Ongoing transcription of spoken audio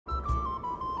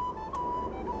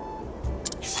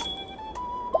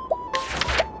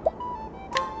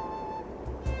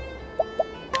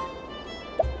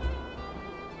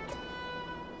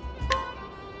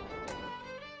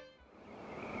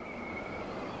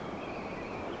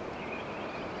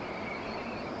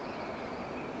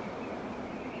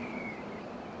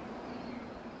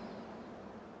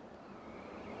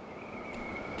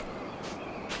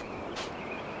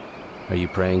Are you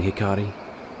praying, Hikari?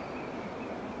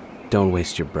 Don't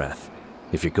waste your breath.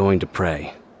 If you're going to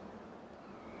pray,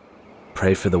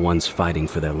 pray for the ones fighting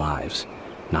for their lives,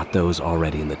 not those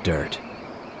already in the dirt.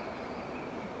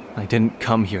 I didn't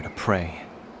come here to pray.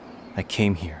 I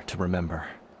came here to remember.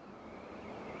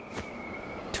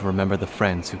 To remember the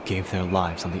friends who gave their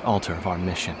lives on the altar of our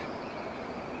mission.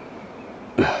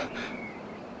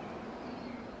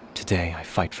 Today, I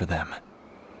fight for them.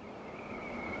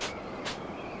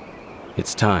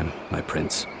 It's time, my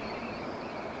prince.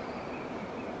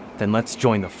 Then let's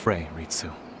join the fray,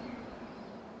 Ritsu.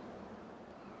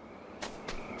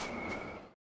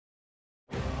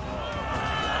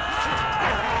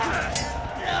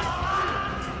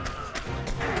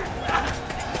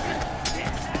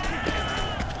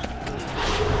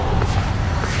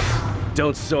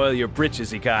 Don't soil your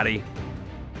britches, Hikari.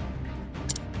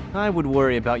 I would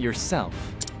worry about yourself.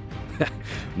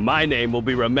 My name will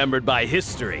be remembered by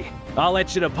history. I'll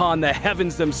etch it upon the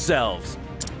heavens themselves.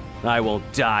 I won't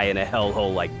die in a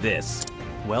hellhole like this.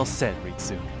 Well said,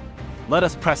 Ritsu. Let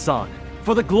us press on,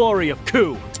 for the glory of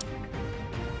Ku!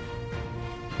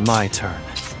 My turn.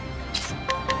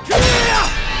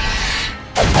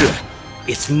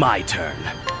 It's my turn.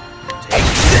 Take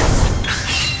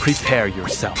this! Prepare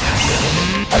yourself.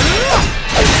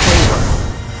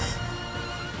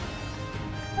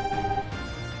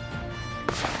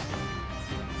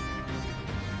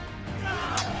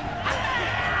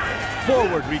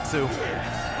 Forward, Ritsu.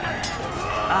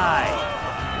 Aye.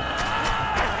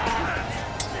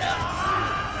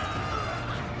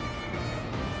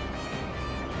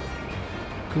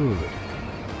 Good.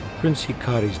 Prince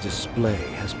Hikari's display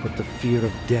has put the fear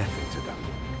of death into them.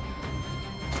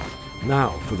 Now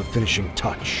for the finishing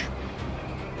touch.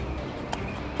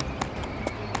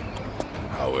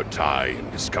 Our time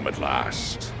is come at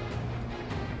last.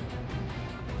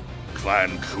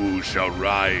 Clan Ku shall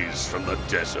rise from the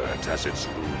desert as its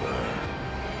ruler.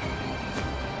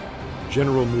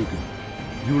 General Mugen,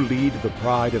 you lead the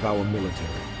pride of our military.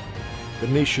 The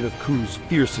nation of Ku's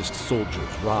fiercest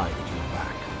soldiers ride at your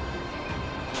back.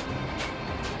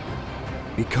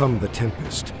 Become the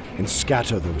Tempest and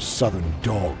scatter those southern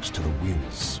dogs to the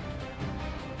winds.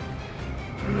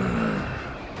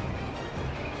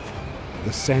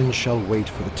 The Sen shall wait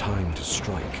for the time to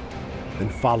strike, then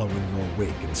follow in your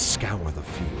wake and scour the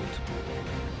field.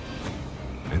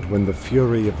 And when the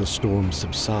fury of the storm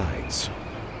subsides,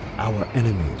 our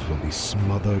enemies will be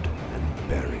smothered and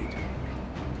buried.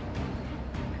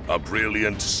 A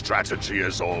brilliant strategy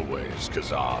as always,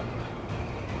 Kazan.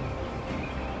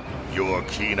 Your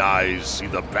keen eyes see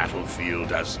the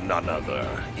battlefield as none other,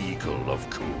 Eagle of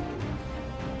Ku.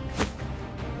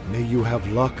 May you have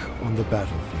luck on the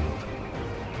battlefield.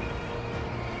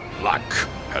 Luck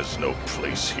has no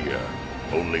place here.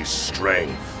 Only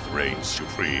strength reigns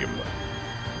supreme.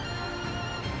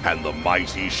 And the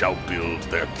mighty shall build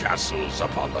their castles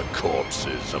upon the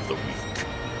corpses of the weak.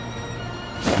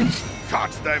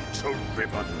 Cut them to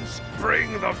ribbons.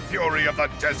 Bring the fury of the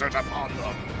desert upon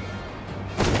them.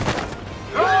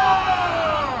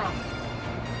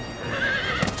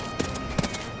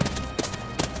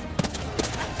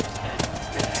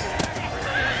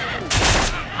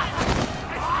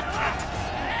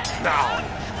 Now,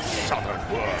 southern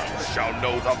worlds shall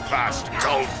know the vast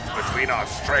gulf between our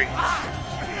strengths.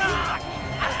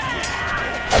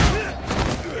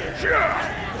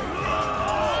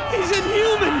 He's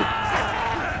inhuman!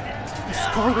 The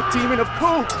Scarlet Demon of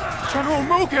Ku! General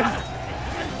Mugen!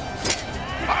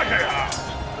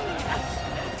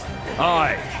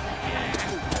 Aye.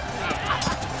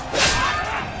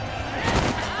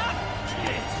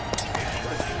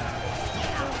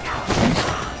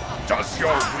 Does your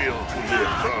will to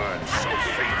live burn so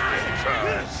faintly,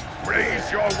 sirs?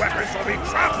 Raise your weapons or be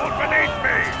trampled beneath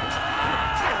me!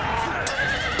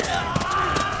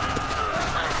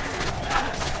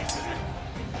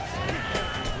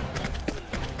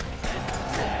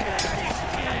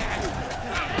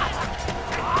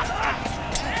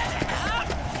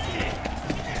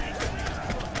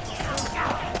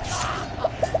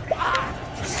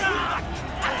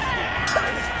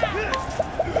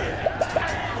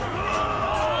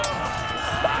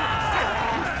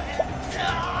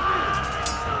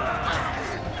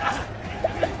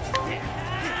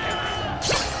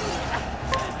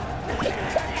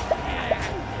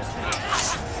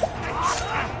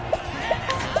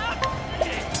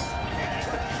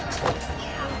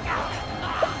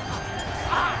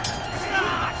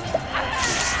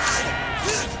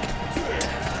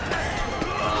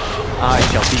 I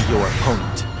shall be your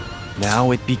opponent.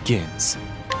 Now it begins.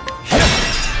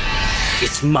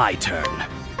 It's my turn.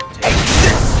 Take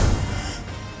this!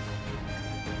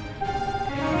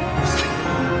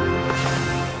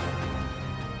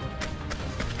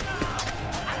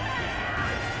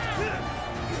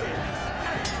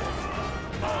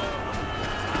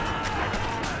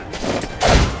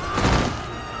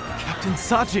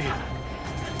 Sachi!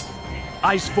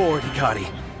 Eyes forward, Hikari.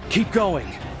 Keep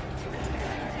going.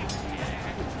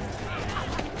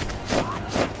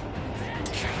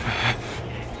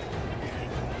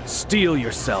 Steel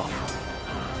yourself.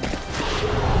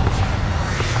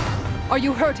 Are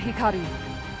you hurt, Hikari?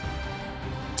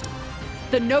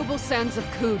 The noble sands of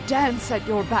Ku dance at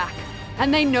your back,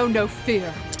 and they know no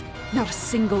fear. Not a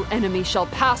single enemy shall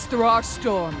pass through our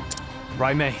storm.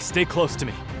 Raimei, stay close to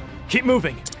me. Keep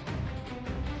moving.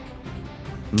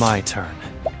 My turn.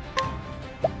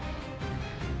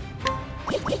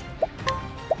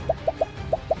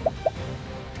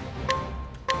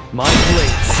 My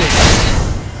blade sings.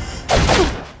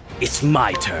 It's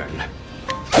my turn.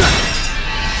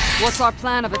 What's our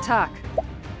plan of attack?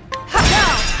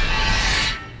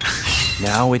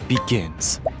 Now it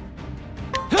begins.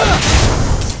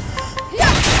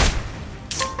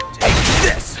 Take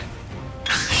this!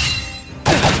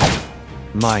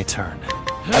 My turn.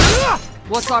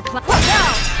 What's our plan?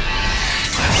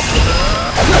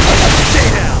 Stay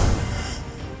down!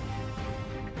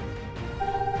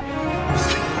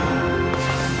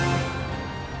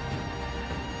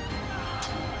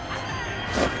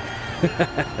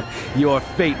 Your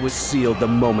fate was sealed the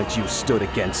moment you stood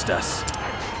against us.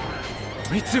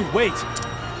 Ritsu, wait!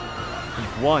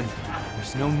 We've won.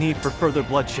 There's no need for further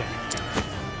bloodshed.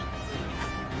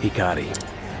 Hikari.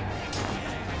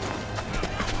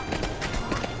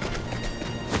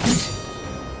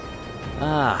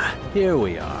 Ah, here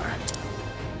we are.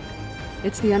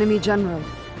 It's the enemy general.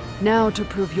 Now to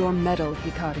prove your mettle,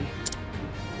 Hikari.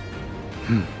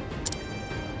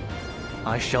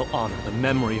 I shall honor the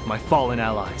memory of my fallen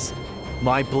allies.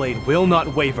 My blade will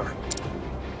not waver.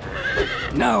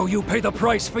 Now you pay the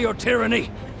price for your tyranny,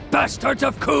 bastards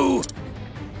of Ku!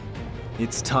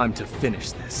 It's time to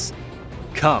finish this.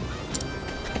 Come.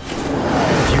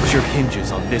 The future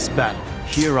hinges on this battle.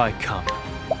 Here I come.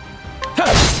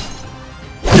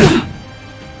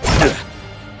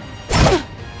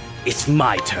 It's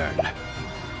my turn.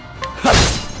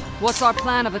 What's our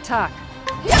plan of attack?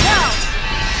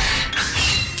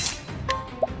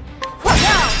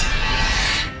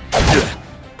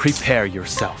 Prepare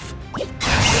yourself. Watch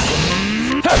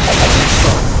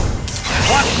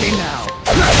me now!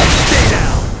 Stay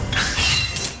down!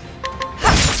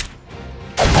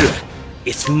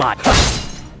 It's my...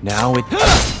 Now it...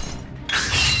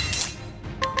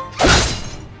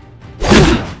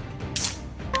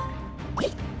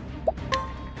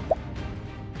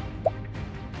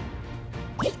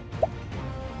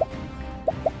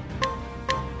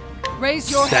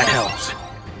 Raise your That hand. helps.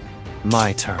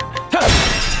 My turn. The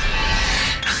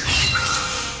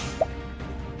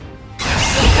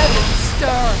heavens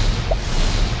stir.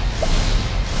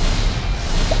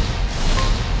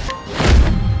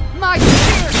 My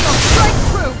spear shall strike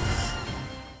true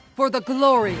for the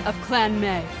glory of Clan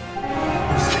Mei.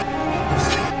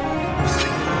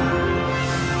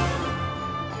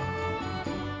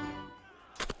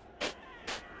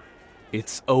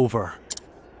 It's over.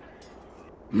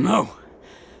 No.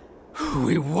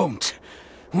 We won't.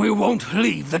 We won't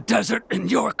leave the desert in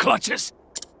your clutches.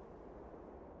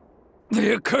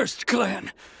 The accursed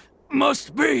clan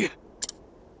must be...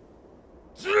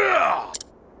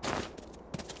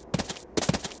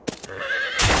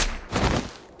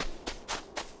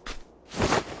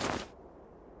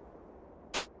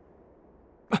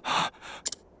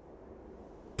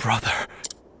 Brother.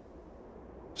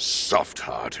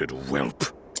 Soft-hearted whelp.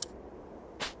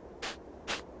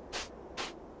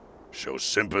 Show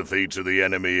sympathy to the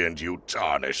enemy and you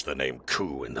tarnish the name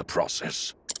Ku in the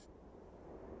process.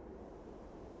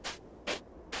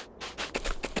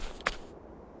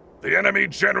 The enemy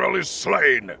general is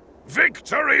slain.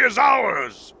 Victory is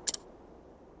ours!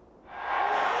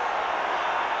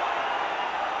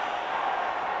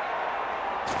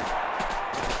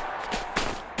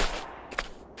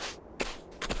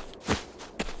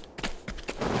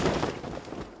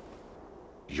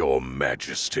 Your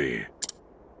Majesty.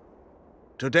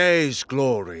 Today's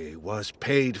glory was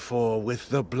paid for with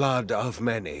the blood of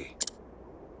many.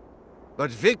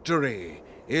 But victory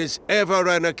is ever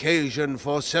an occasion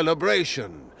for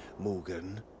celebration,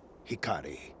 Mugen,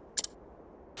 Hikari.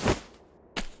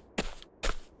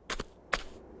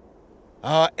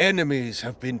 Our enemies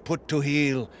have been put to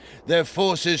heel, their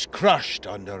forces crushed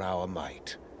under our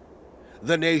might.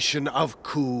 The nation of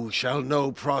Ku shall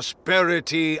know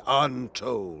prosperity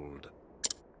untold.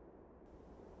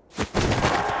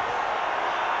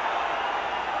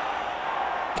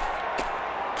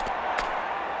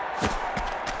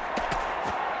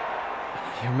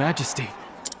 Your Majesty.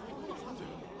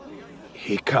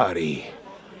 Hikari,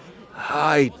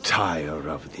 I tire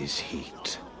of this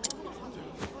heat.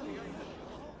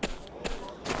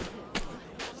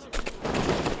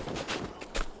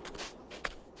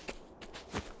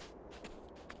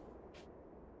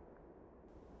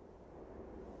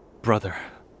 Brother,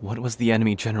 what was the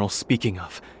enemy general speaking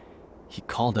of? He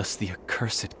called us the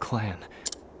accursed clan.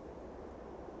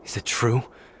 Is it true?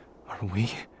 Are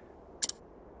we?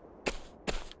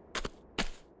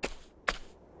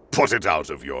 Put it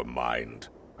out of your mind.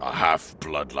 A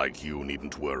half-blood like you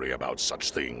needn't worry about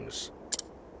such things.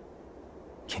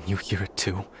 Can you hear it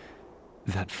too?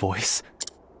 That voice?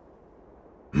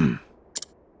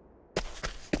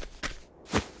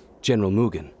 General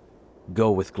Mugen, go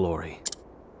with glory.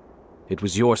 It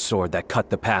was your sword that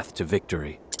cut the path to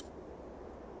victory.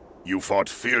 You fought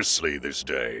fiercely this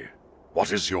day.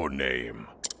 What is your name?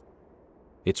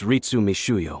 It's Ritsu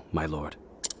Mishuyo, my lord.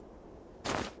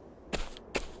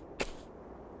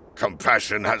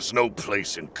 Compassion has no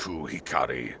place in Ku,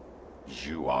 Hikari.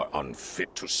 You are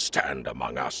unfit to stand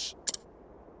among us.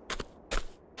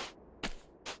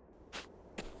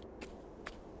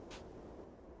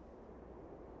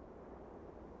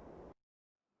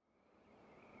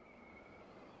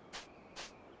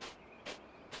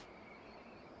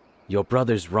 Your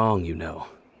brother's wrong, you know.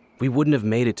 We wouldn't have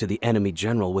made it to the enemy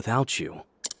general without you.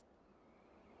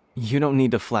 You don't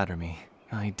need to flatter me.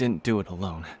 I didn't do it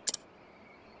alone.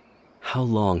 How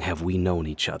long have we known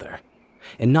each other?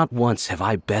 And not once have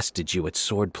I bested you at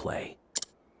swordplay.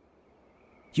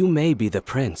 You may be the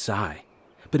prince, aye,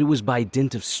 but it was by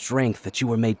dint of strength that you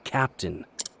were made captain.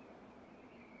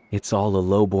 It's all a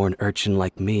low-born urchin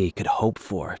like me could hope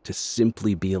for to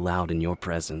simply be allowed in your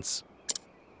presence.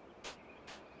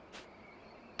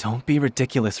 Don't be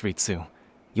ridiculous, Ritsu.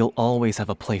 You'll always have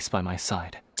a place by my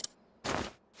side.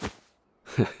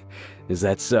 Is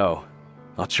that so?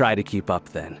 I'll try to keep up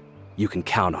then. You can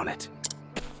count on it.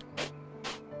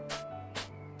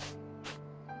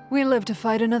 We live to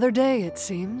fight another day, it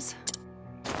seems.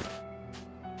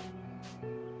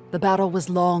 The battle was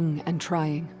long and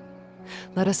trying.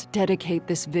 Let us dedicate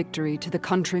this victory to the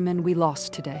countrymen we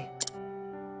lost today.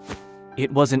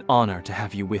 It was an honor to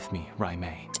have you with me, Rai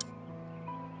Mei.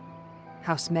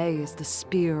 House Mei is the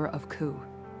spear of Ku.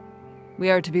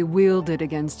 We are to be wielded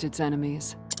against its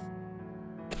enemies.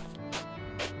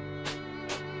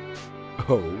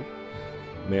 Oh,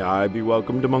 may I be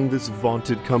welcomed among this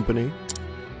vaunted company?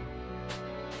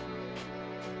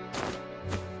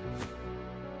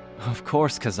 Of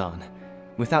course, Kazan.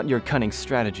 Without your cunning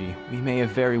strategy, we may have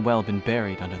very well been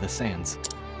buried under the sands.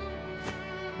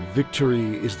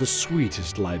 Victory is the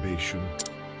sweetest libation.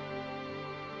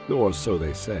 Or so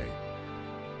they say.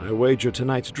 I wager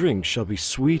tonight's drink shall be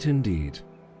sweet indeed.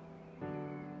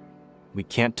 We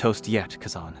can't toast yet,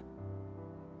 Kazan.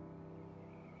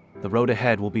 The road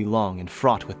ahead will be long and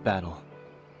fraught with battle.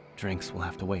 Drinks will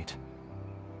have to wait.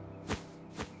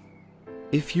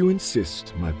 If you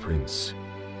insist, my prince,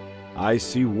 I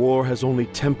see war has only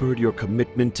tempered your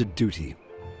commitment to duty.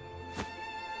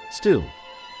 Still,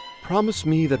 promise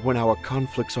me that when our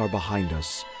conflicts are behind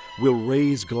us, we'll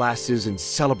raise glasses in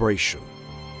celebration.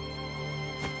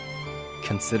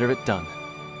 Consider it done.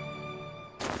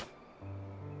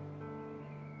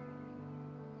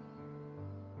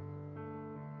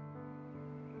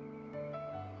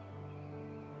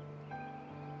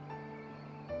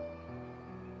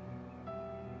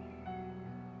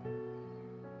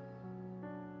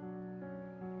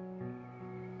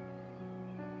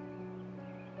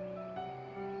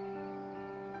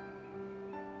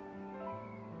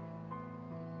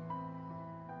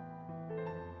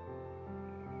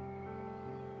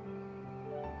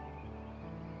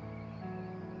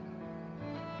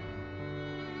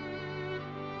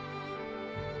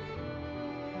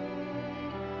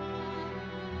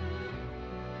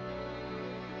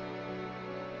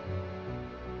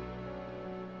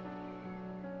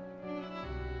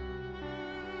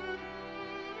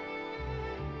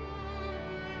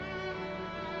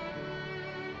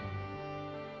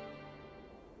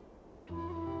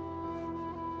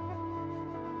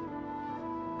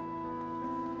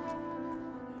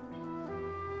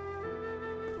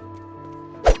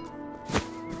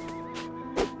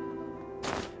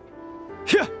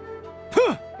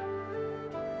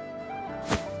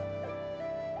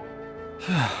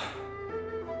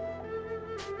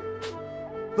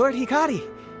 Lord Hikari,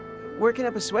 working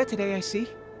up a sweat today, I see.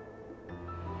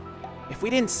 If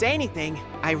we didn't say anything,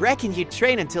 I reckon you'd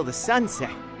train until the sunset.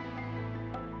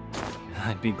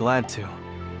 I'd be glad to.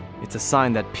 It's a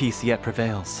sign that peace yet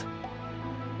prevails.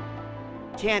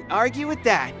 Can't argue with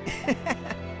that.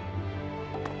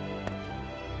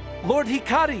 Lord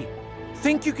Hikari,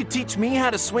 think you could teach me how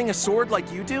to swing a sword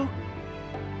like you do?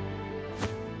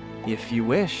 If you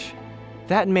wish.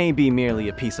 That may be merely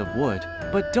a piece of wood,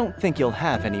 but don't think you'll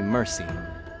have any mercy.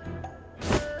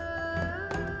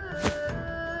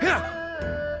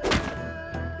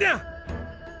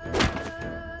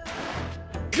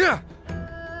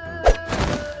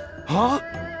 Huh?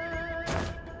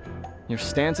 Your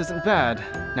stance isn't bad.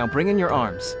 Now bring in your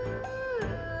arms.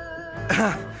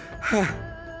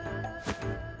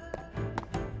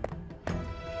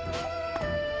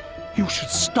 You should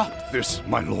stop this,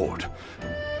 my lord.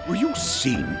 Were you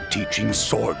seen teaching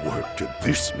sword work to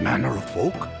this manner of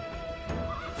folk?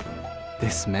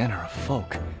 This manner of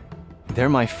folk? They're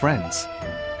my friends.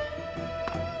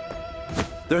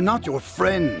 They're not your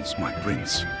friends, my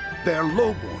prince. They're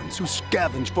lowborns who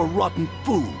scavenge for rotten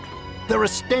food. They're a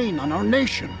stain on our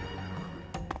nation.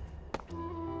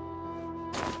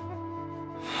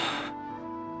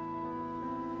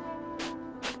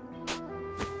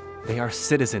 They are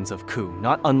citizens of Ku,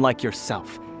 not unlike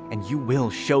yourself, and you will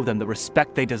show them the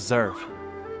respect they deserve.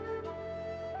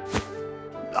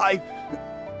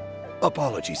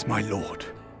 Apologies, my lord.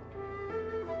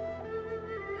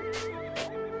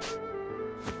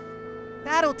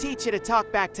 That'll teach you to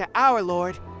talk back to our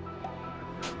lord.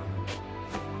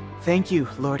 Thank you,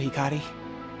 Lord Hikari.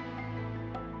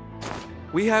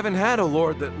 We haven't had a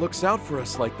lord that looks out for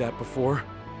us like that before.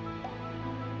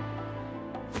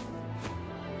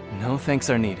 No thanks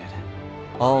are needed.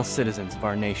 All citizens of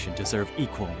our nation deserve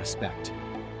equal respect.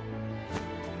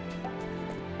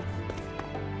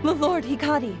 The Lord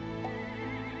Hikari.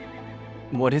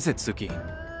 What is it, Suki?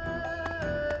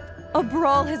 A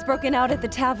brawl has broken out at the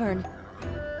tavern.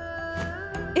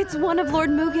 It's one of Lord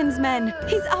Mugen's men.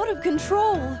 He's out of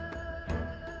control.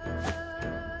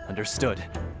 Understood.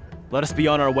 Let us be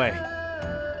on our way.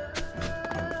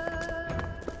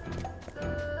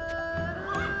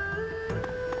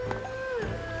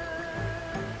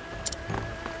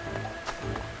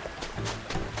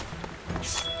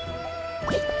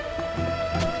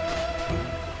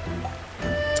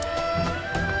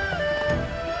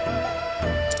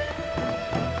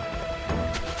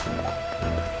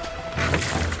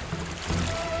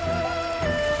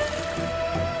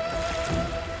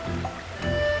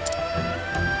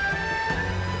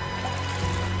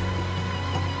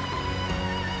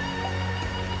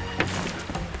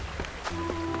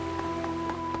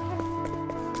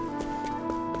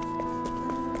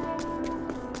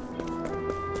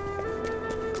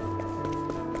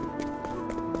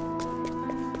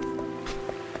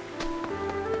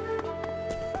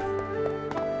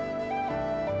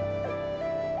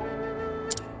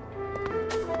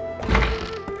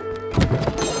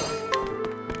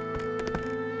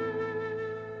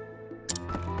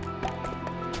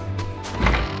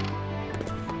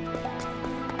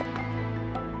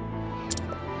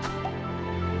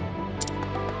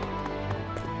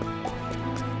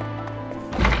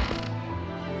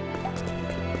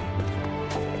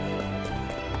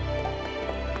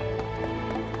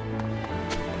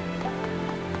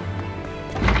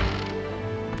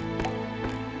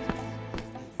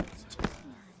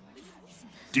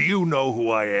 Do you know who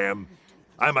I am?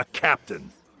 I'm a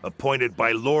captain, appointed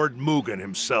by Lord Mugen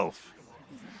himself.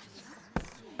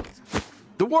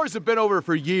 The wars have been over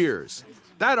for years.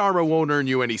 That armor won't earn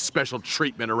you any special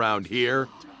treatment around here.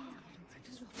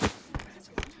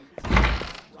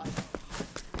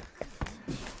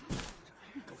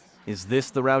 Is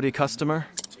this the rowdy customer?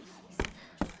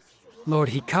 Lord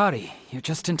Hikari, you're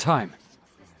just in time.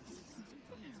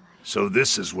 So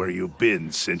this is where you've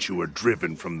been since you were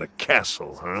driven from the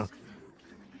castle, huh?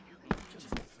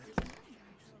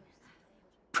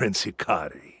 Prince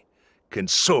Hikari,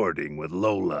 consorting with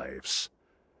lowlifes.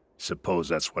 Suppose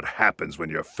that's what happens when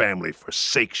your family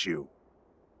forsakes you.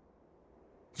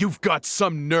 You've got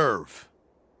some nerve.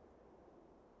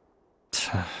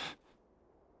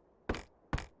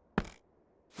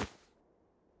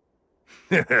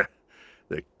 The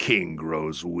king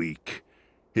grows weak.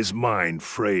 His mind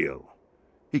frail.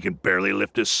 He can barely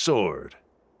lift his sword.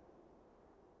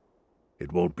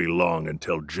 It won't be long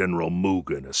until General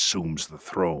Mugen assumes the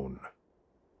throne.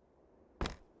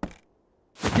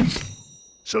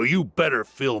 So you better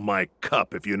fill my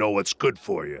cup if you know what's good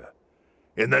for you.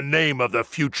 In the name of the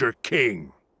future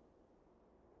king.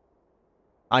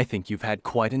 I think you've had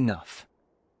quite enough.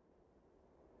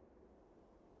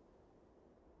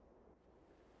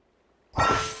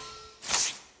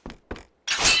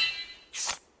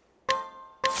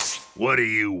 What do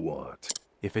you want?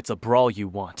 If it's a brawl you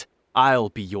want, I'll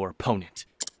be your opponent.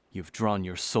 You've drawn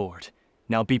your sword.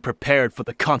 Now be prepared for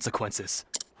the consequences.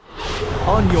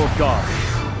 On your guard.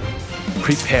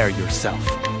 Prepare yourself.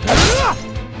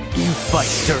 You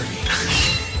fight dirty.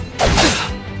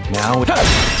 Now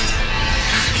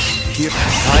here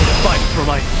I fight for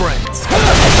my friends.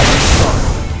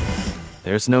 Sorry.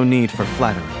 There's no need for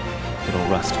flattery. It'll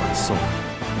rust my soul.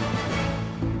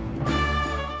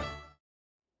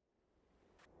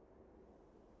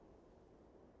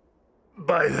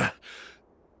 By the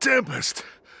Tempest.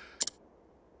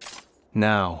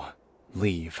 Now,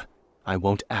 leave. I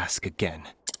won't ask again.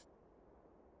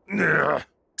 Ugh.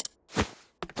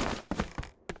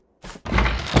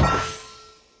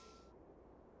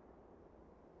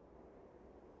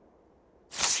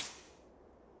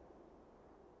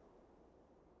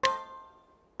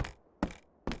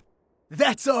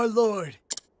 That's our lord!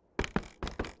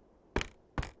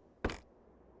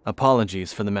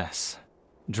 Apologies for the mess.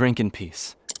 Drink in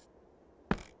peace.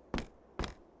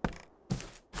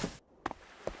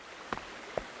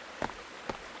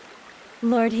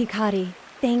 Lord Hikari,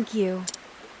 thank you.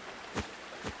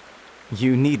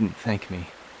 You needn't thank me.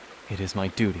 It is my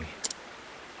duty.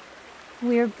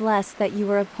 We're blessed that you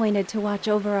were appointed to watch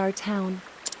over our town.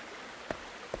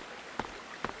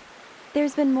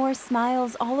 There's been more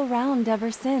smiles all around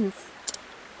ever since.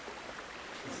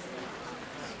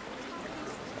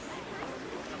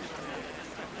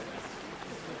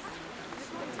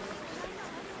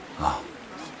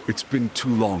 It's been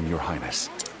too long, Your Highness.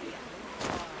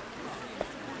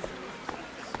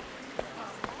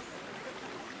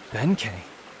 Benkei,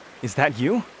 is that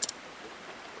you?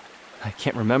 I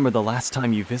can't remember the last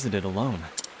time you visited alone.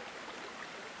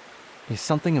 Is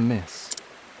something amiss?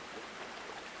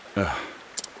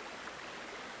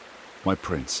 My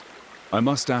prince, I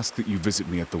must ask that you visit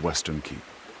me at the Western Keep.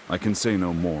 I can say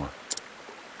no more.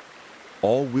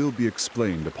 All will be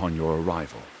explained upon your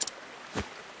arrival.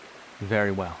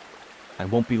 Very well. I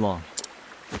won't be long.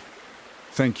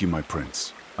 Thank you, my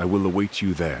prince. I will await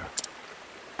you there.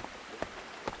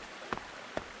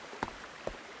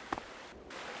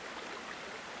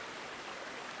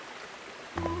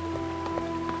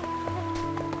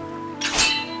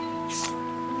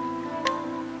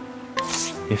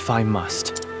 If I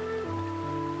must.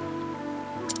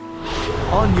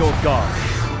 On your guard.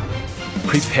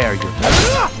 Prepare your...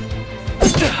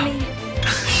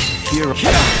 Here...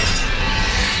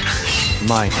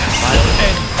 Mine. I'll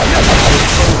end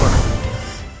this over.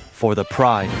 For the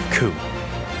pride of Ku.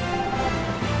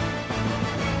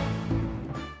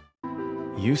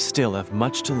 You still have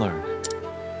much to learn.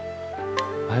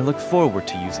 I look forward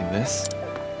to using this.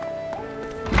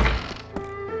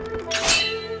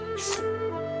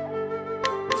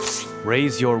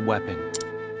 Raise your weapon.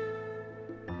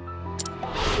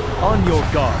 On your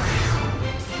guard.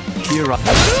 Here I...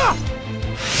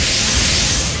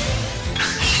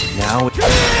 Now...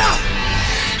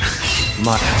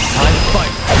 My... I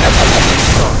fight!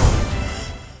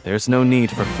 There's no need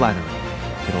for flattery.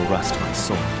 It'll rust my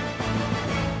soul.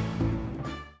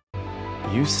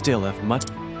 You still have much...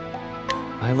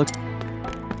 I look...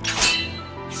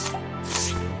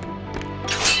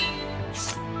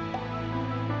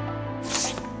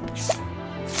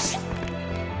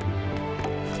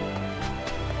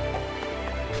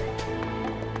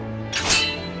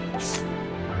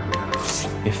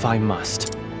 If I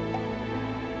must.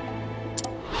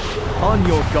 On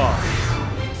your guard.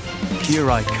 Here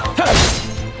I come.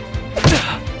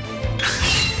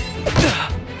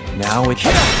 Now it's...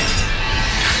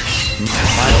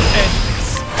 I'll end this.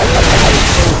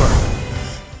 It's over.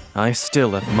 I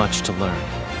still have much to learn.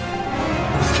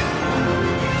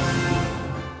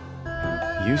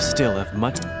 You still have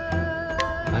much...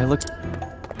 I look...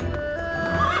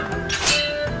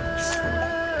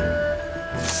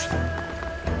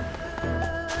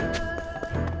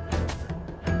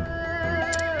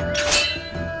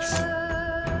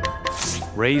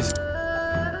 Raise...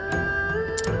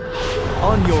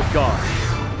 On your guard.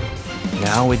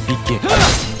 Now it begins.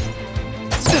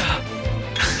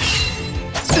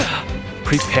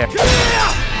 Prepare.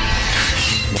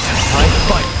 I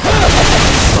fight.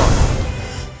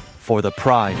 For the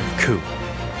pride of Ku.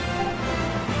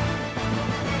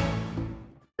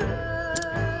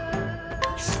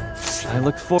 I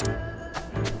look for...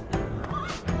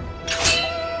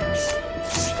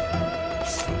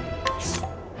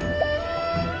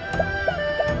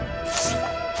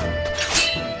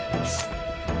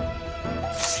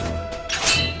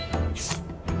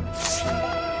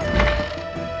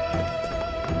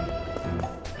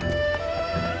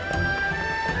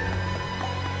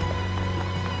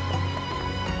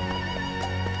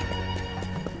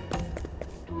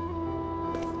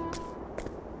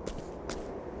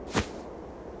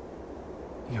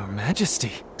 Your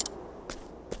Majesty.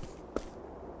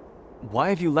 Why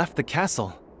have you left the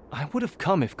castle? I would have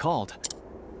come if called.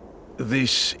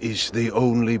 This is the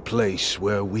only place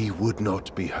where we would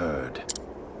not be heard.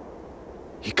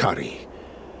 Hikari,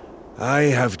 I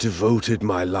have devoted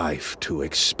my life to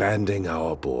expanding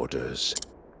our borders.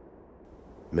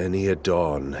 Many a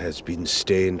dawn has been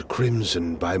stained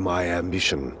crimson by my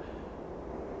ambition.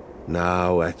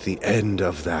 Now, at the end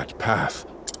of that path,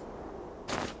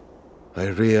 I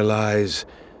realize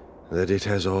that it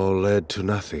has all led to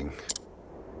nothing.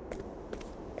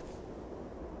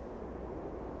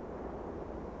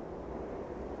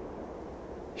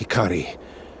 Hikari,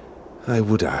 I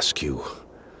would ask you,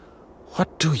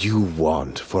 what do you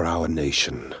want for our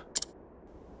nation?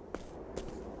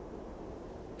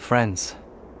 Friends.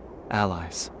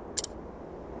 Allies.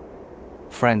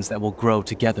 Friends that will grow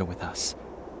together with us.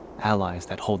 Allies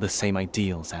that hold the same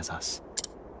ideals as us.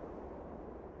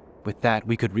 With that,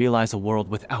 we could realize a world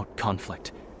without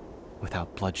conflict,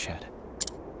 without bloodshed.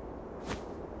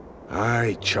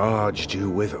 I charged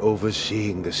you with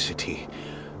overseeing the city,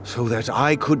 so that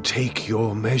I could take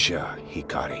your measure,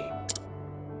 Hikari.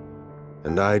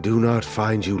 And I do not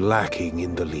find you lacking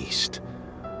in the least.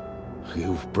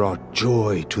 You've brought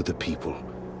joy to the people,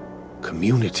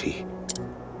 community.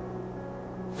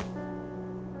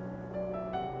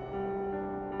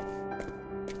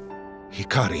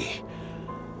 Hikari,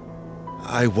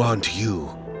 I want you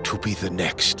to be the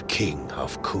next king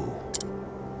of Ku.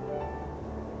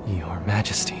 Your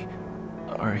Majesty,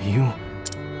 are you...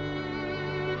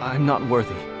 I'm not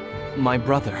worthy. My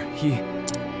brother, he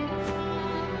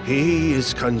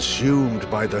is consumed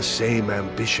by the same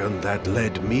ambition that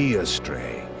led me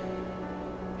astray.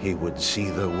 He would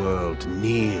see the world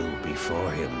kneel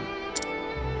before him.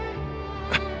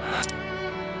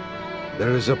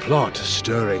 There is a plot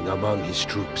stirring among his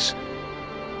troops.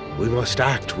 We must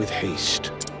act with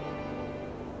haste.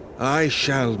 I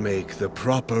shall make the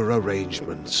proper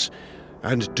arrangements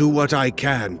and do what I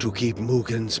can to keep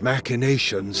Mugen's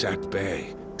machinations at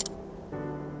bay.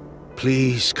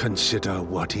 Please consider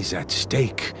what is at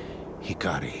stake,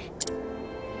 Hikari.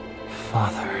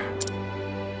 Father...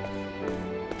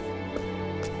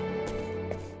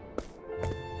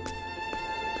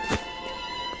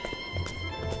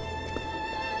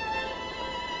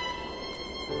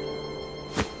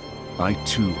 I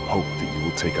too hope that you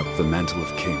will take up the mantle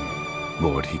of king,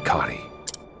 Lord Hikari.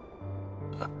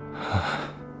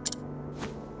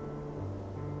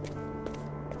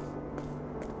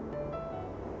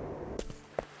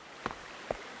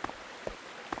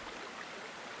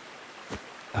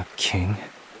 A king?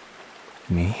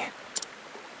 Me?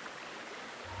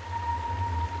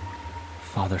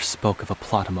 Father spoke of a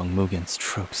plot among Mugen's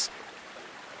troops.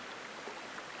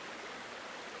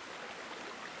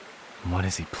 What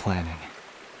is he planning?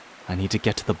 I need to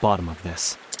get to the bottom of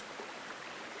this.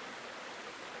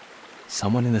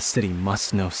 Someone in the city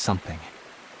must know something.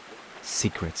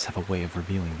 Secrets have a way of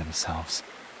revealing themselves.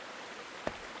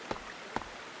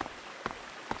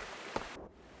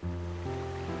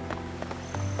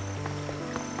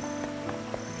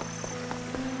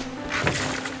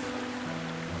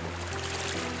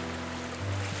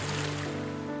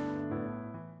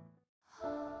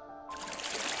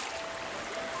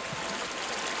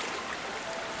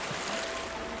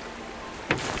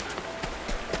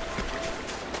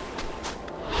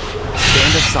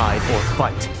 Side or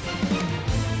fight.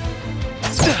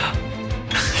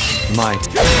 Might.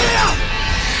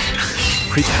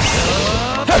 Prepare.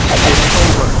 It's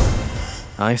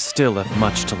over. I still have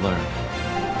much to learn.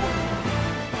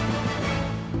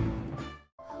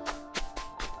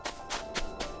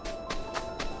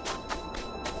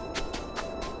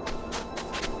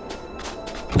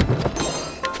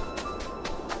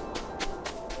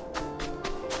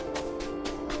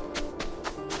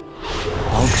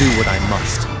 I'll do what I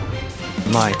must.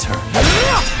 My turn.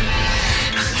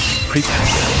 Prepare.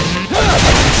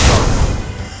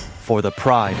 For the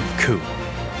pride of Ku.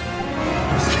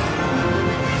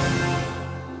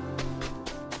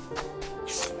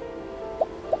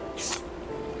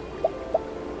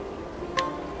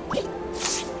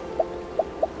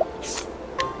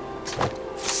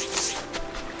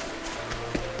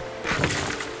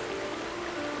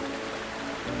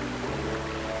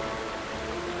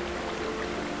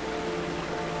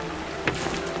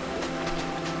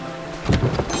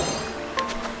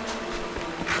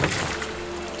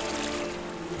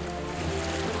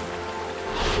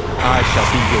 I shall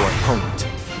be your opponent.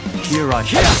 Here I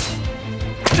am.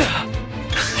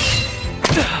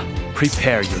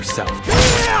 Prepare yourself.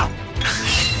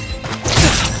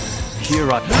 Here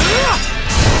I am.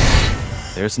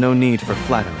 There's no need for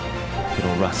flattery.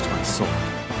 It'll rust my soul.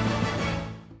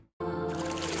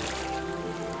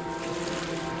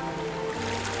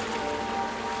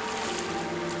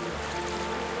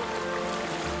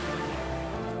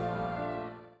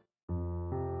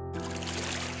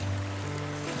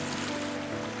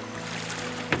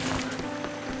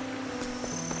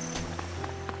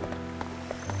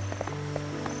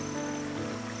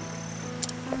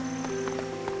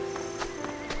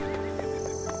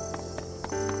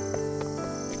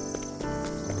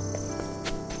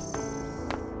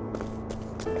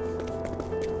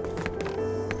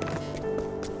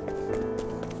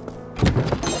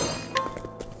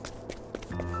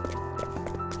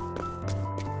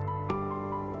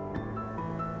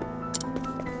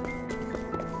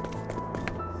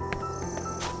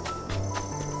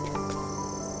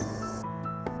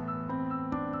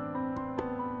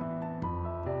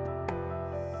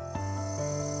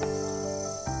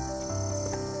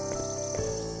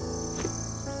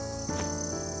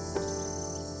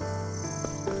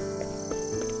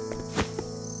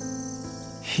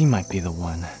 He might be the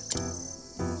one.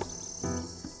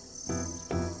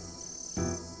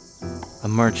 A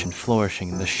merchant flourishing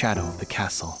in the shadow of the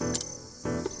castle.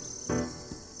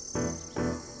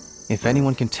 If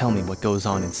anyone can tell me what goes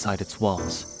on inside its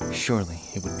walls, surely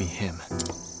it would be him.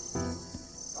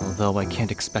 Although I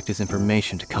can't expect his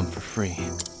information to come for free.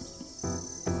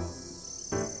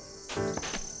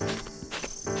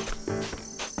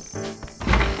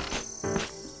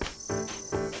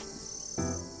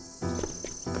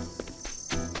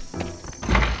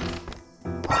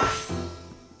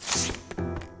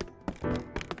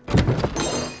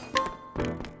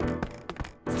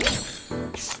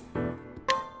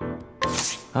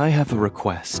 I have a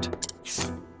request.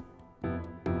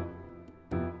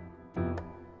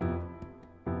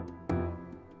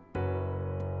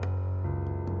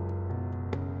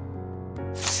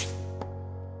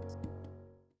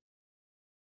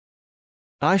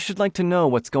 I should like to know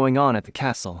what's going on at the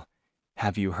castle.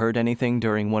 Have you heard anything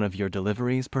during one of your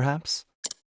deliveries, perhaps?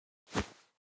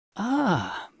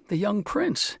 Ah, the young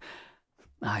prince.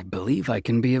 I believe I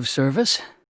can be of service.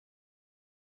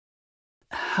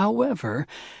 However,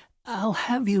 I'll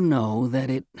have you know that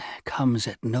it comes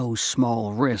at no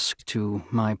small risk to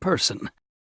my person.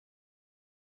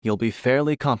 You'll be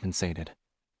fairly compensated.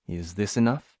 Is this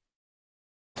enough?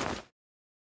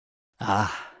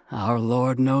 Ah, our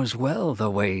Lord knows well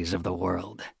the ways of the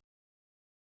world.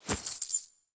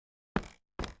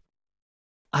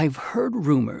 I've heard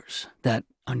rumors that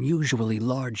unusually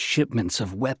large shipments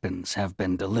of weapons have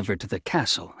been delivered to the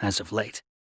castle as of late.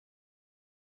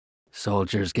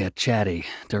 Soldiers get chatty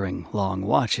during long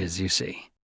watches, you see.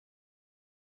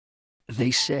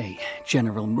 They say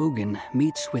General Mugen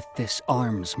meets with this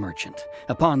arms merchant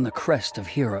upon the crest of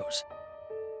heroes.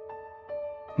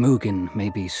 Mugen may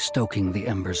be stoking the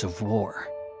embers of war.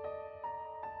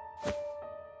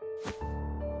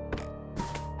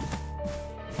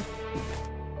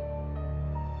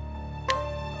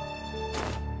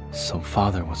 So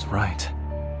father was right.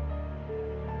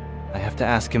 I have to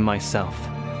ask him myself.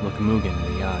 Look Mugen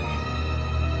in the eye.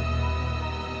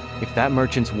 If that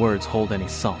merchant's words hold any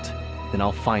salt, then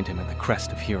I'll find him at the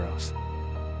crest of heroes.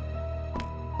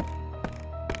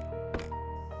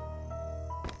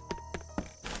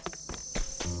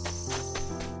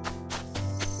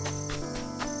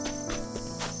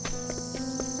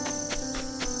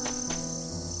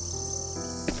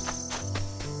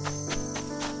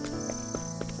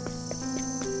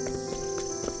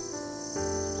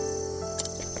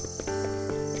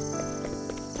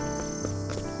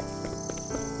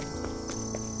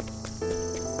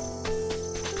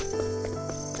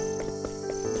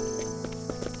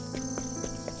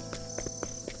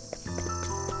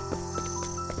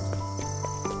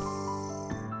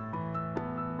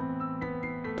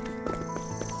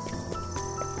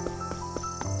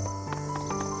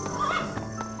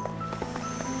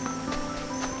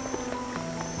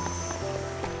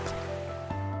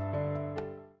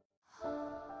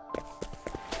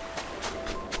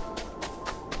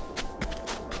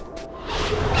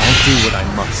 Do what I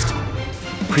must.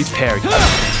 Prepare yourself.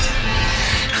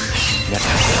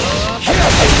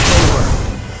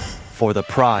 For the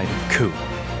pride of Ku.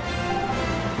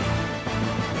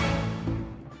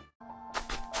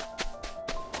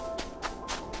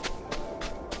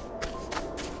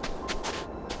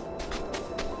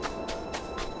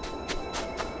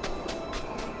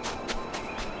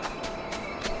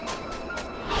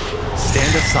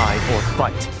 Stand aside or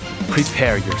fight.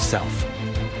 Prepare yourself.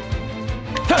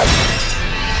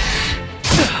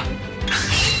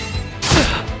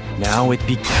 Now it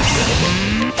begins.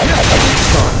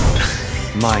 Son,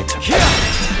 my turn.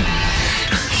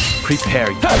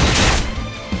 Prepare you.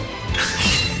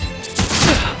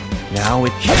 Now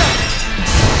it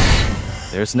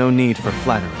begins. There's no need for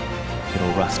flattery.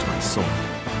 It'll rust my sword.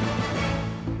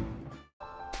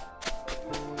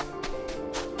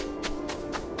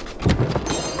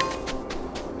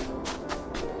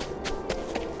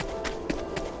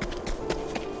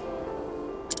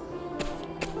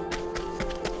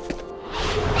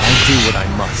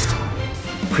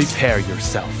 Prepare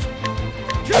yourself.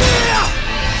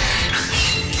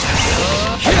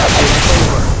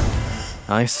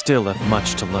 I still have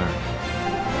much to learn.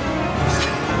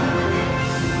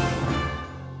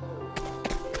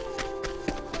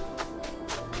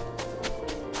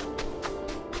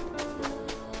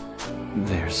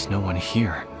 There's no one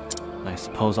here. I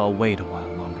suppose I'll wait a while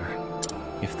longer.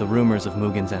 If the rumors of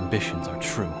Mugen's ambitions are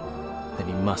true, then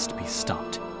he must be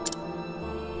stopped.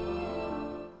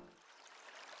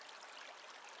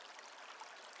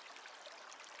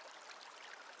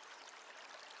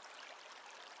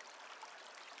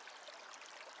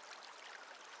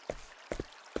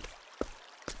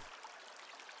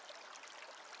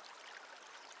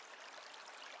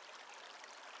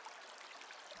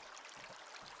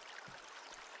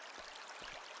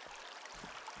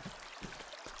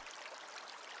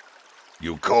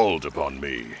 You called upon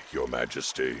me, Your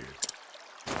Majesty.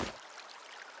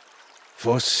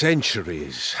 For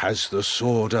centuries has the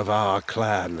sword of our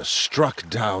clan struck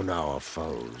down our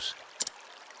foes.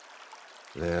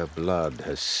 Their blood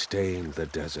has stained the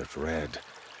desert red,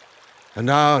 and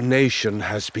our nation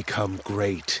has become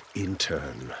great in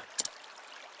turn.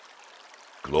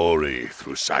 Glory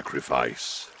through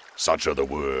sacrifice. Such are the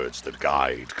words that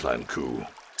guide Clan Ku.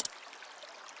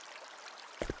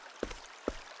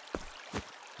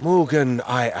 Mugen,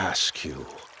 I ask you,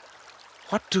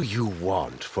 what do you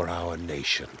want for our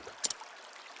nation?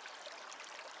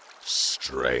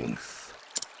 Strength.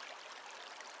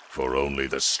 For only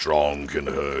the strong can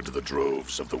herd the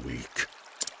droves of the weak.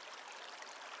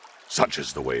 Such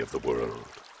is the way of the world.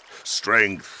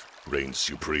 Strength reigns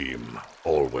supreme,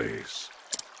 always.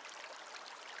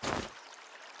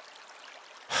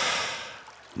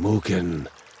 Mugen,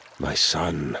 my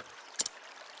son,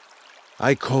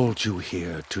 I called you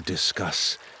here to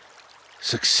discuss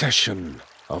succession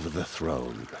of the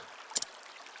throne.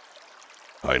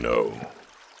 I know.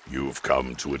 You've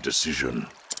come to a decision.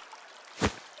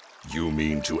 You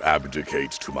mean to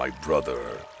abdicate to my brother,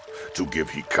 to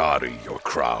give Hikari your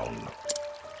crown.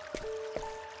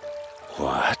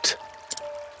 What?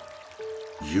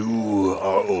 You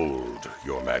are old,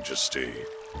 Your Majesty,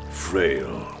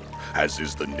 frail, as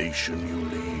is the nation you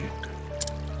lead.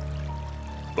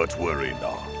 But worry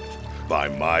not. By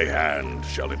my hand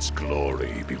shall its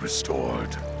glory be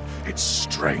restored, its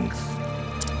strength.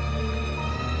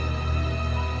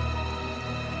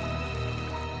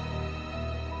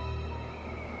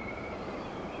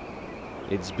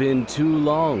 It's been too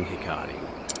long, Hikari.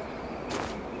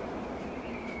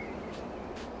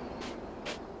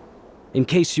 In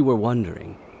case you were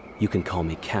wondering, you can call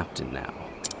me Captain now.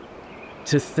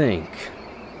 To think,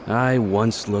 I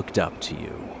once looked up to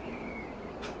you.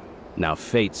 Now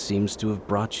fate seems to have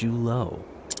brought you low.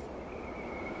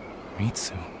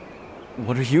 Ritsu,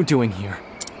 what are you doing here?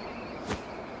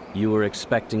 You were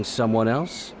expecting someone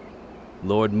else?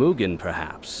 Lord Mugen,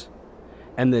 perhaps?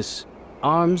 And this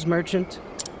arms merchant?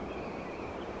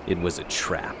 It was a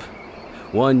trap.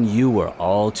 One you were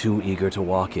all too eager to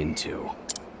walk into.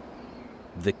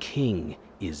 The king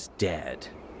is dead,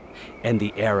 and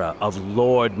the era of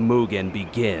Lord Mugen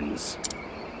begins.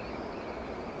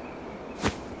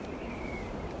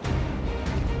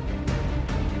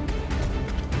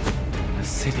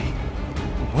 City.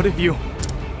 What have you...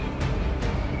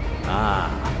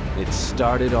 Ah, it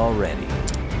started already.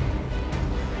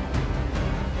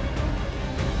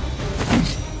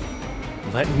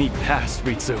 Let me pass,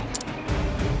 Ritsu.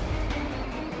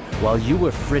 While you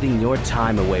were fritting your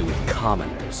time away with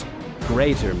commoners,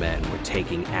 greater men were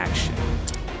taking action.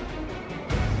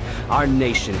 Our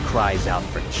nation cries out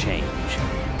for change,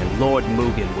 and Lord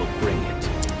Mugen will bring it.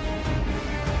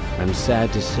 I'm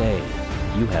sad to say,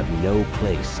 you have no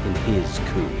place in his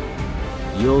coup.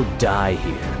 You'll die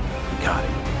here, Hikari.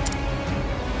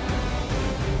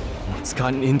 What's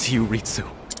gotten into you, Ritsu?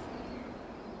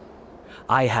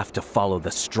 I have to follow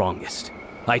the strongest.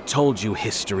 I told you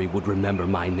history would remember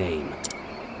my name.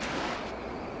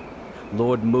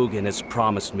 Lord Mugen has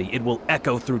promised me it will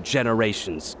echo through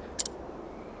generations.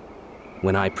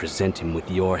 When I present him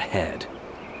with your head,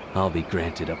 I'll be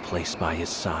granted a place by his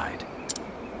side.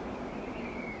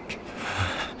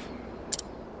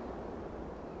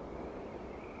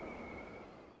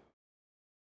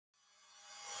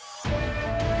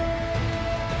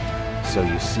 So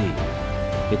you see,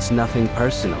 it's nothing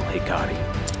personal, Hikari.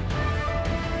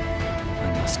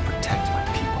 I must protect my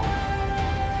people.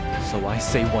 So I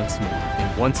say once more,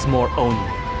 and once more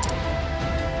only.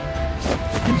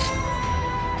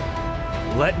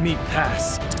 Let me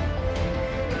pass.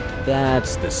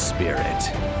 That's the spirit.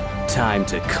 Time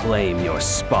to claim your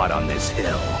spot on this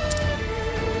hill.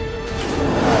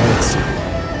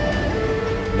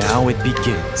 Now it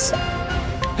begins.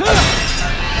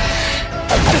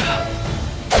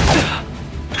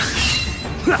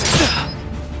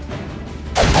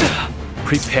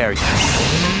 Prepare yourself.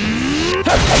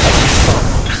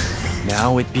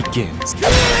 Now it begins.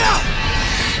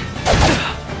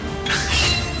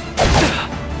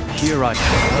 Here I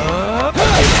come.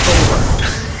 It's over.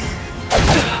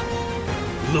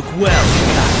 Look well.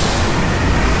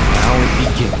 Now it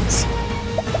begins.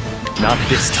 Not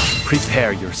this time.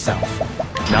 Prepare yourself.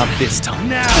 Not this time.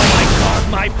 Now I guard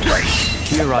my place.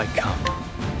 Here I come.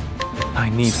 I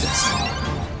need this.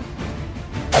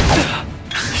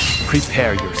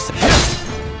 Prepare yourself.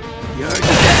 You're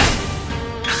dead.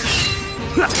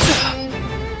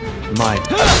 My.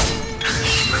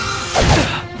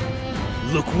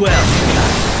 Look well.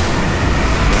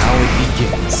 Now it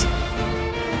begins.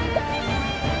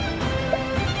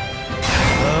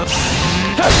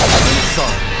 I'm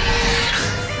sorry.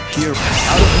 Here,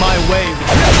 out of my way.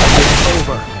 It's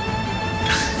over.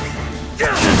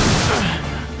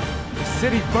 The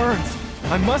city burns.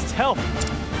 I must help.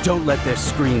 Don't let their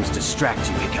screams distract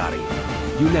you, Hikari.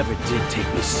 You never did take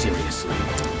me seriously.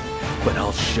 But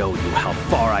I'll show you how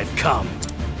far I've come.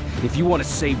 If you want to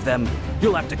save them,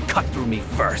 you'll have to cut through me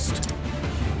first.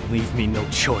 Leave me no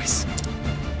choice.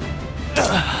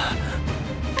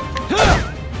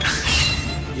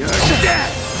 You're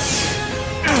dead!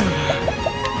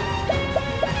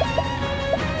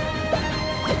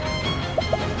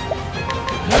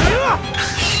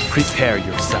 Prepare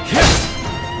yourself.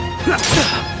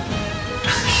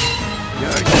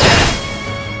 You're dead!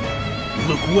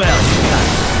 Look well.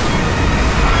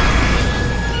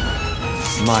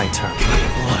 My turn.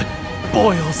 Blood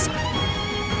boils.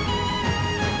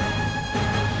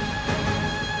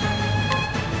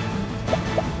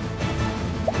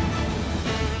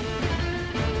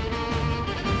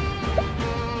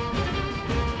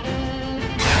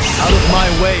 Out of my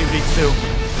way, Ritsu.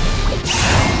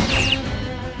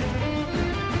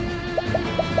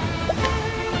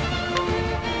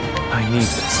 I need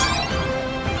this.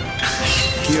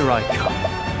 Here I come.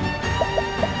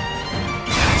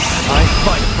 I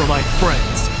fight for my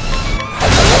friends.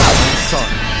 I'm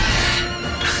sorry.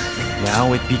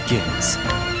 Now it begins.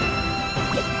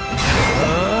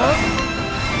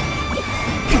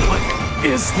 What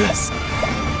is this?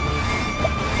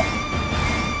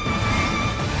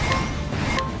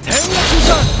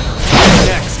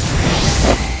 Next.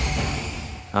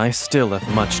 I still have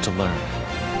much to learn.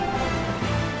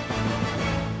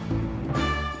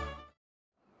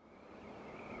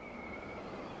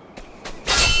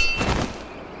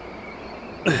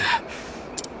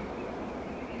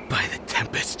 By the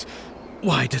Tempest,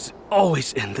 why does it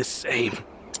always end the same?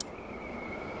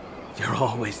 You're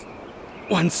always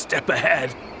one step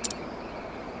ahead.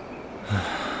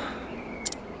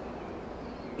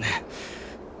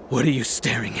 What are you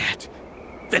staring at?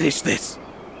 Finish this!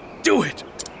 Do it!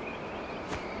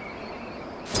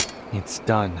 It's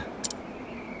done.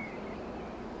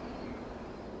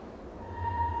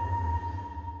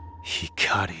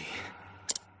 Hikari.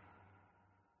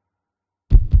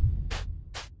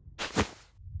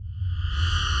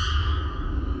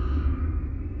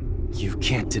 You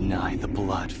can't deny the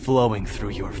blood flowing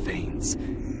through your veins.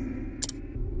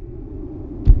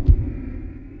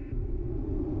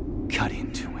 Cut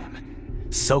into him.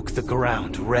 Soak the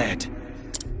ground red.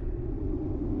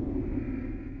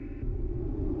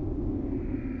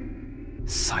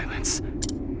 Silence.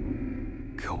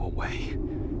 Go away.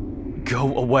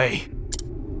 Go away.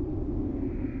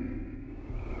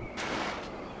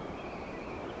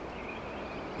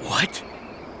 What?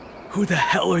 Who the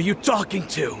hell are you talking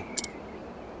to?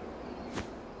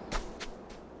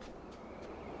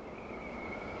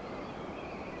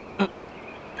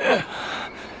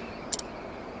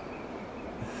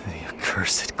 The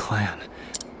accursed clan.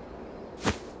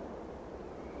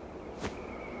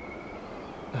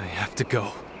 I have to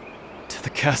go to the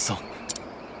castle.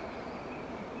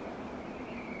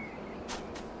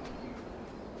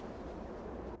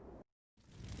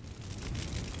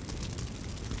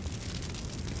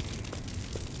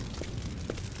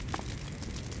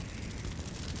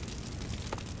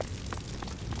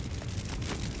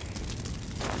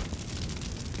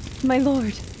 My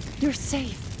lord, you're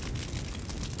safe.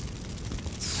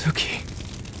 Suki.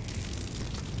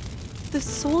 The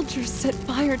soldiers set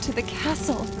fire to the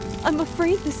castle. I'm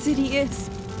afraid the city is.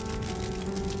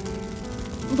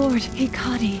 Lord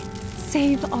Hikari,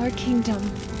 save our kingdom.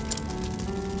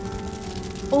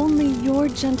 Only your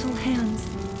gentle hands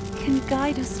can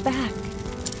guide us back.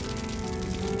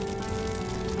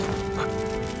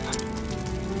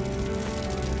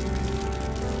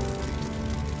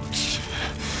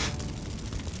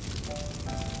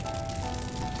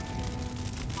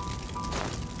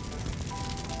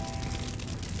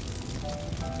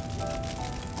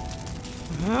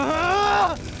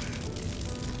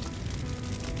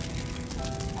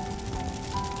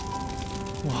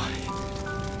 Why?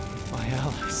 My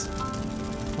allies.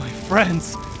 My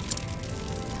friends.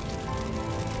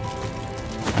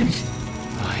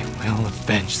 I will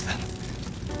avenge them.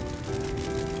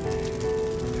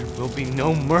 There will be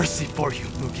no mercy for you,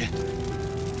 Mugen.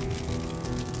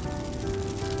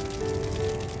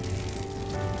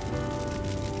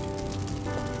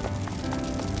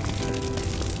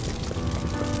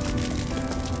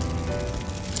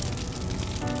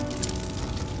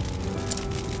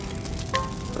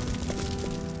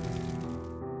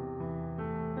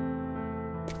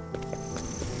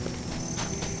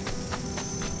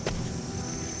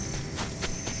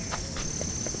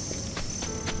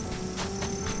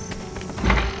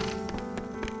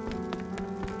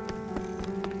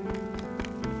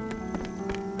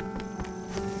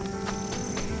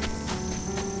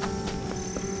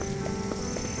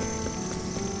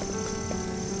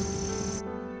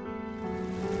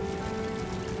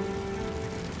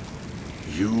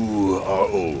 You are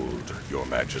old, Your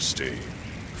Majesty,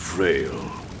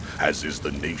 frail, as is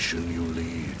the nation you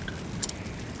lead.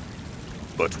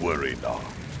 But worry not.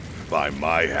 By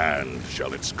my hand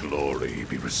shall its glory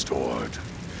be restored,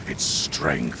 its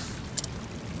strength.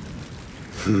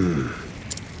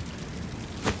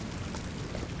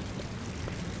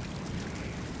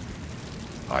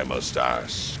 I must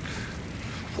ask,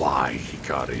 why,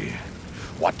 Hikari?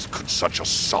 What could such a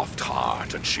soft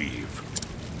heart achieve?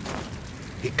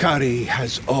 Hikari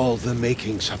has all the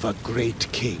makings of a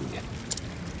great king.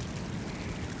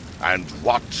 And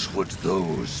what would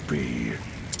those be?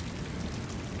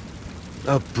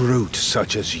 A brute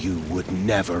such as you would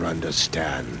never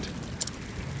understand.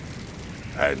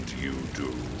 And you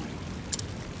do.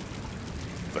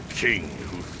 The king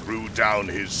who threw down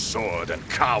his sword and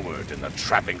cowered in the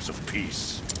trappings of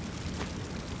peace.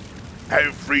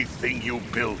 Everything you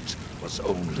built was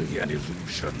only an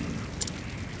illusion.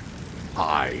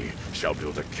 I shall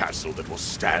build a castle that will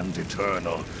stand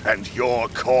eternal, and your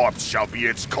corpse shall be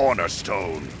its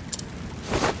cornerstone.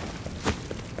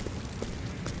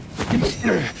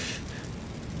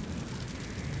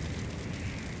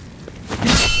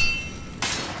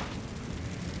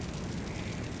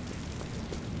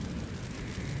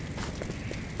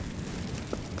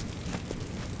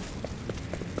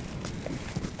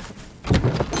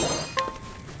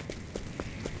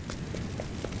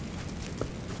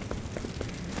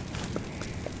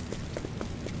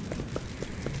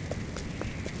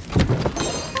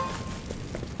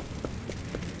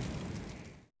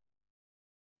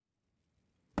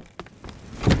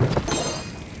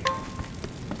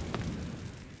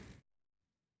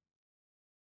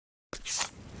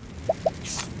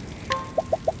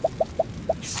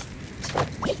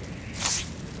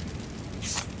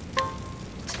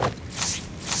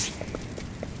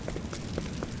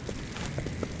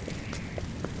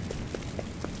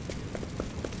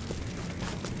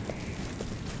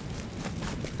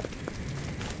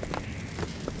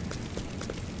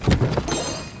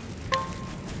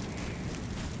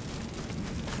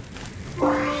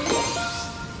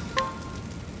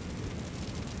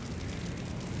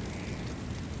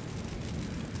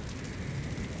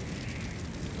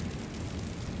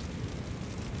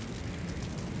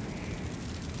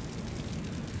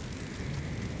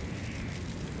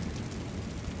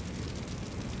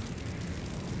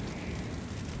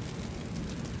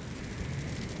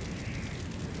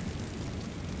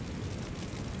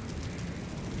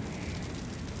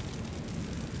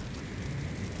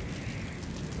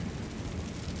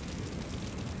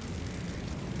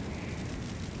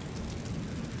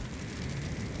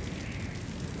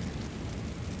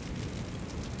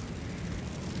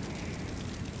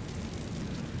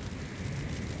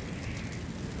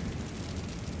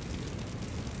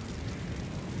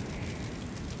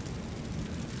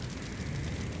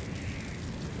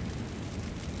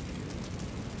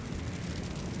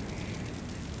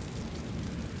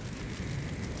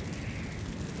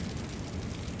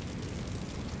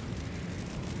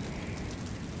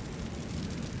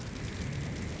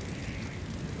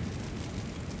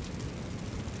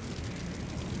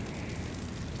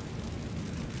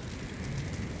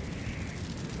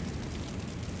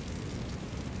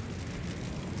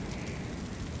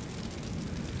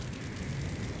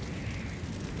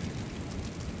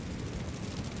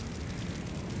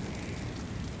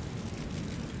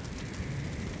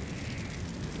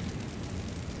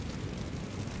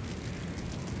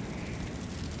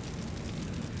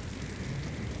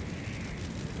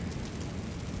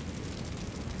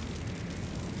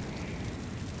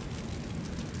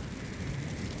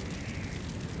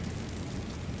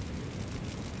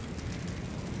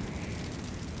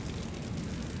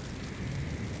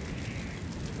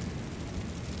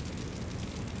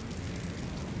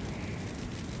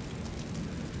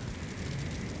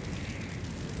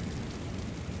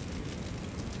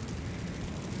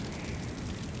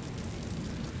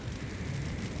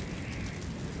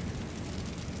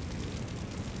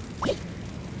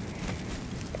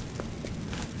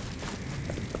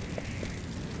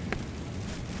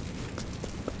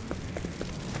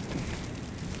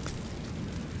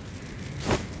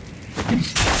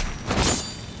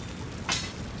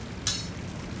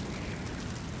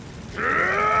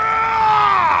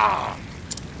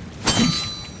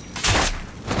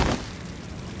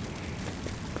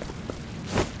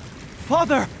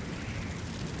 Father!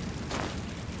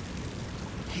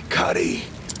 Hikari,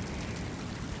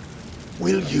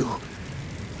 will you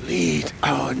lead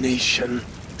our nation?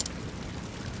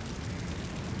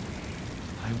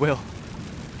 I will.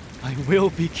 I will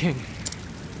be king.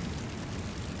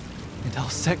 And I'll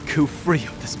set Ku free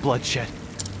of this bloodshed.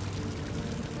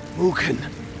 Mugen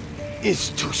is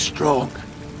too strong.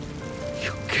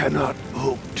 You cannot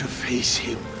hope to face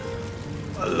him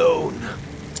alone.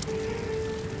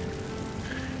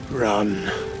 Run.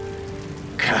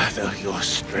 Gather your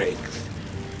strength,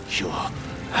 your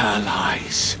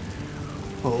allies.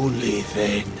 Only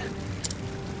then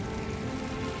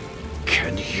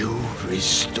can you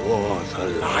restore the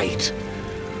light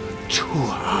to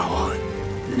our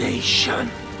nation.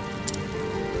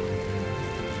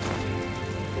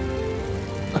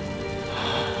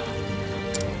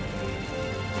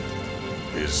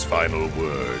 His final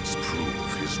words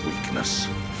prove his weakness,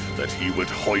 that he would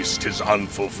hoist his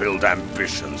unfulfilled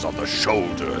ambitions on the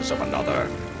shoulders of another.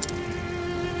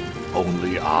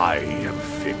 Only I am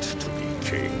fit to be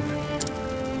king.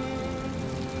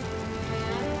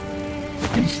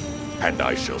 And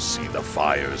I shall see the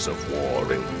fires of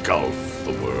war engulf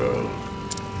the world.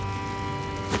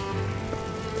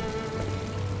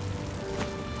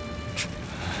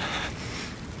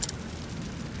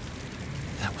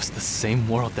 That was the same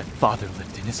world that Father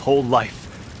lived in his whole life.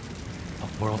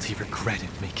 A world he regretted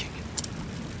making.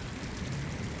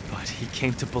 But he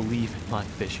came to believe in my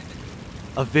vision.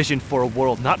 A vision for a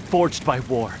world not forged by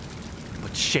war,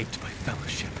 but shaped by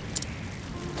fellowship.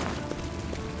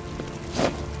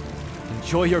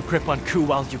 Enjoy your grip on Ku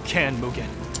while you can, Mugen.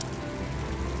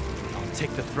 I'll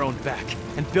take the throne back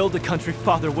and build a country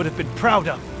Father would have been proud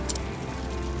of.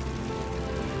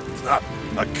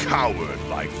 A coward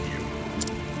like you.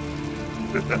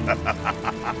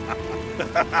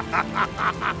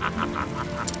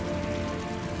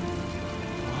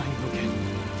 Why, Mugen?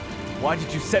 Why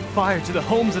did you set fire to the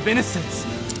homes of innocents?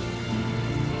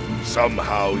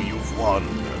 Somehow you've won,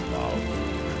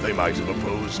 love. They might have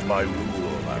opposed my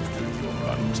rule after your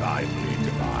untimely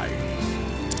demise.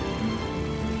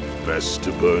 Best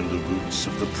to burn the roots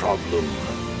of the problem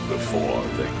before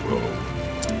they grow.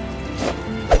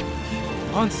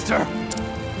 Monster!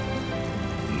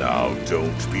 Now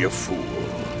don't be a fool.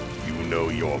 You know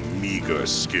your meager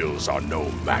skills are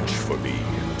no match for me.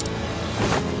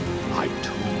 I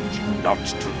told you not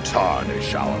to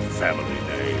tarnish our family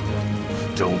name.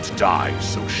 Don't die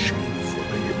so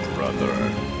shamefully, brother.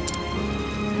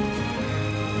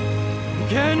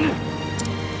 Again?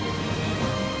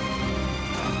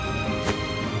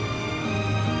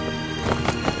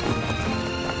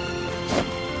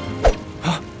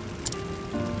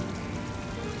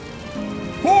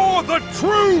 For the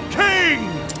true king!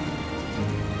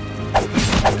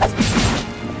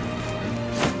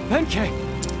 Benkei!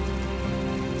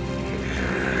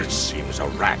 It seems a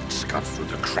rat got through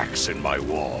the cracks in my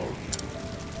wall.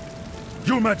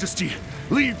 Your Majesty,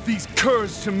 leave these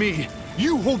curs to me.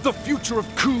 You hold the future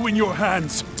of Ku in your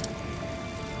hands.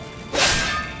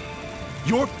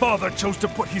 Your father chose to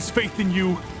put his faith in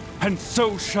you, and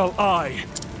so shall I.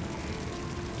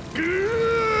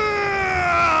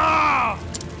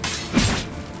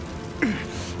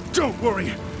 Don't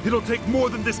worry, it'll take more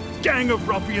than this gang of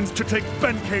ruffians to take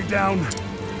Benkei down.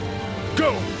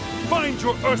 Go, find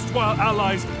your erstwhile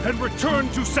allies and return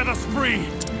to set us free.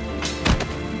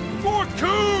 For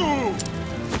Ku!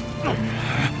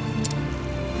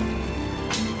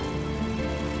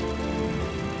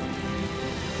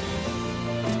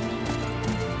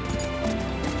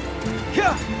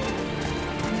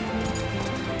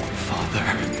 Father.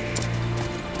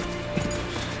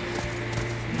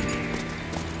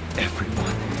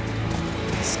 Everyone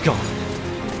is gone.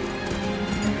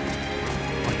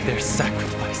 But their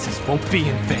sacrifices won't be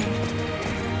in vain.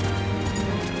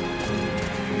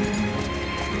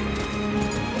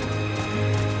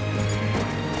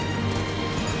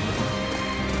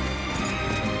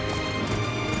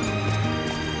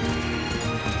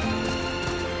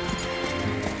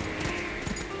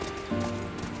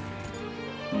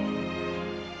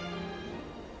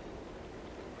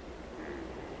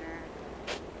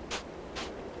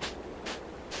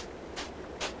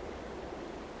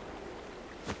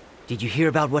 Did you hear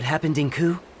about what happened in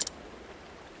Ku?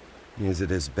 Is it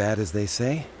as bad as they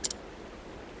say?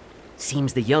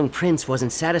 Seems the young prince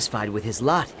wasn't satisfied with his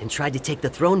lot and tried to take the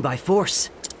throne by force.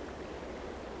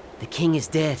 The king is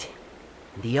dead,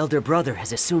 and the elder brother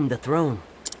has assumed the throne.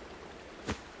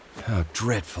 How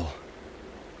dreadful.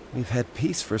 We've had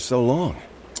peace for so long.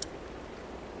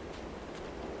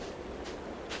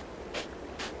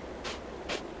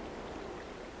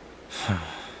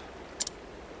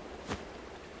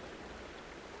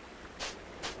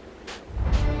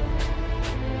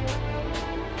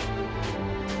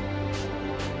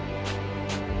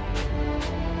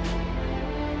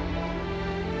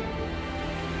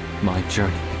 My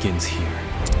journey begins here.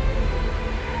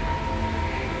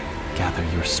 Gather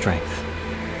your strength,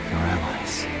 your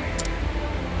allies.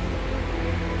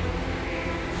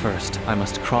 First, I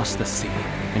must cross the sea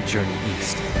and journey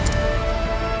east.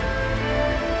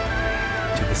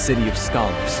 To the city of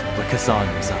scholars, where Kazan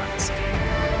resides.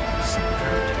 So I've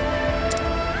heard.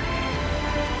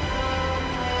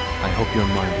 I hope your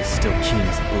mind is still keen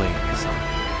as a blade, Kazan.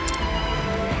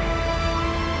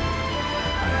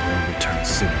 I will return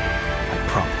soon, I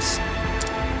promise.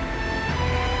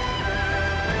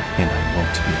 And I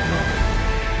won't be alone.